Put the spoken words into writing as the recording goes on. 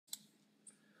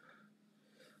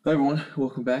Hi everyone,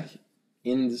 welcome back.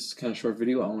 In this kind of short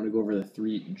video, I want to go over the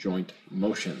 3 joint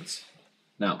motions.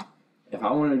 Now, if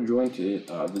I want to joint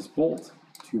this bolt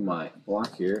to my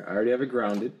block here, I already have it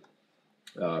grounded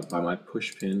by my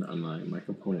push pin on my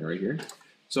component right here.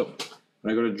 So,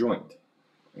 when I go to joint,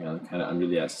 and kind of under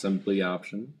the assembly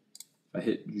option, I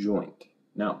hit joint.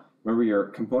 Now, remember your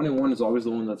component 1 is always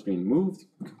the one that's being moved,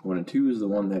 component 2 is the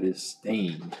one that is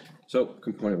staying. So,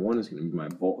 component 1 is going to be my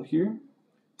bolt here.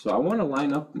 So I want to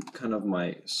line up kind of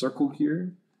my circle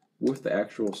here with the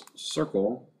actual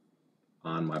circle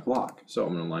on my block. So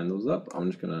I'm going to line those up. I'm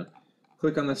just going to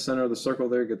click on the center of the circle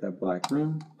there, get that black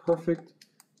rim. Perfect.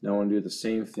 Now I want to do the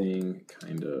same thing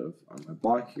kind of on my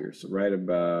block here. So right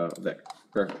about there.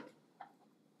 Perfect.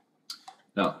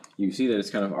 Now you can see that it's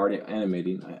kind of already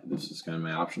animating. This is kind of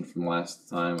my option from last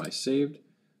time I saved.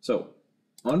 So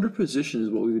under position is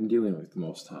what we've been dealing with the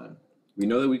most time. We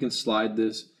know that we can slide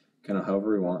this kind of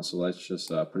however we want, so let's just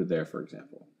put it there, for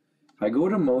example. If I go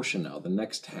to motion now, the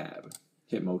next tab,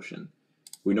 hit motion,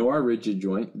 we know our rigid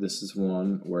joint. This is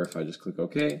one where if I just click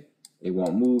OK, it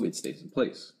won't move, it stays in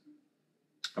place.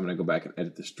 I'm going to go back and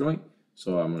edit this joint,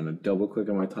 so I'm going to double click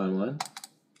on my timeline,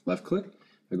 left click,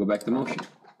 I go back to motion.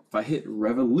 If I hit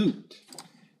Revolute,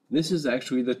 this is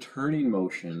actually the turning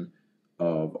motion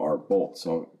of our bolt,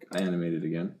 so I animate it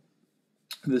again.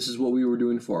 This is what we were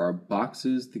doing for our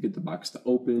boxes to get the box to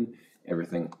open,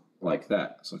 everything like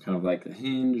that. So kind of like the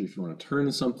hinge, if you want to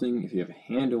turn something, if you have a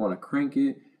hand and want to crank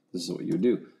it, this is what you would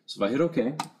do. So if I hit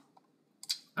OK,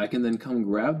 I can then come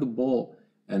grab the bolt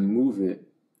and move it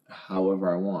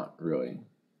however I want, really.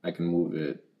 I can move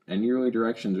it any really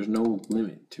direction. There's no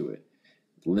limit to it.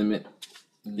 The limit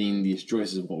in these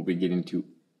joists is what we'll be getting to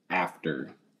after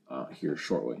here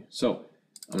shortly. So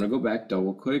I'm going to go back,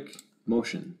 double click,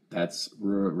 motion, that's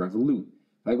Revolute.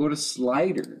 If I go to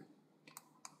slider,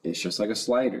 it's just like a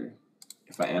slider.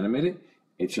 If I animate it,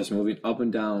 it's just moving up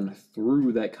and down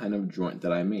through that kind of joint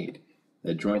that I made.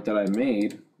 That joint that I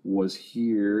made was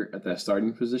here at that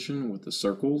starting position with the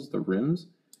circles, the rims.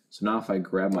 So now if I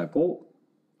grab my bolt,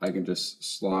 I can just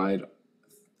slide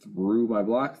through my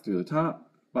block, through the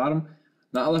top, bottom,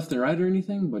 not left and right or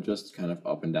anything, but just kind of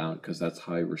up and down because that's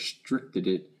how I restricted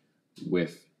it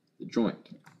with the joint.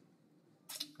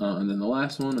 And then the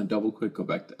last one, I double click, go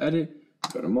back to edit,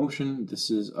 go to motion. This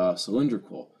is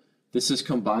cylindrical. This is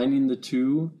combining the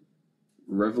two,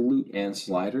 Revolute and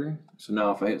slider. So now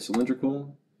if I hit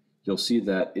cylindrical, you'll see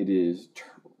that it is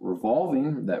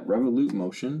revolving, that Revolute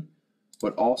motion,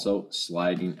 but also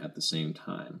sliding at the same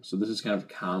time. So this is kind of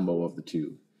a combo of the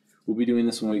two. We'll be doing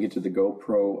this when we get to the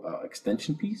GoPro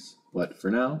extension piece, but for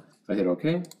now, if I hit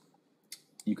OK,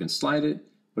 you can slide it.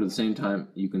 But at the same time,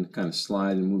 you can kind of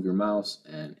slide and move your mouse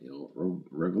and it'll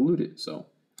revolute it. So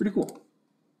pretty cool.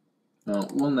 Now,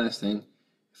 one last thing.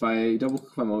 If I double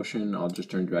click my motion, I'll just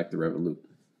turn back to Revolute.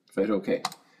 If I hit OK,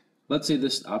 let's say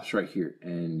this stops right here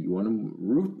and you want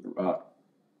to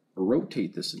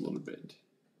rotate this a little bit.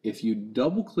 If you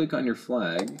double click on your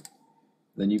flag,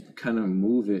 then you can kind of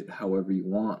move it however you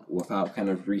want without kind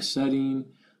of resetting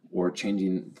or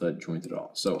changing the joint at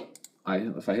all. So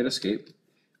if I hit escape,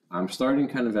 I'm starting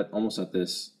kind of almost at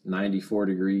this 94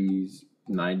 degrees,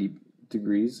 90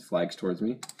 degrees, flags towards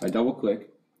me. If I double click,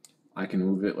 I can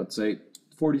move it, let's say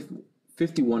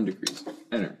 51 degrees,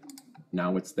 enter.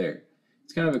 Now it's there.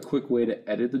 It's kind of a quick way to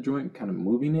edit the joint, kind of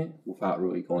moving it without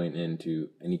really going into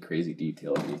any crazy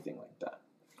detail or anything like that.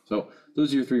 So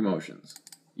those are your 3 motions.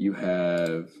 You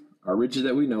have our rigid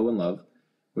that we know and love.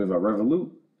 We have our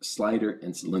Revolute, slider,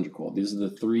 and cylindrical. These are the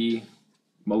 3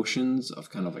 motions of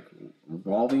kind of like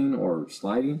revolving or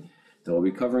sliding that we'll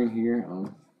be covering here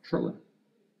shortly.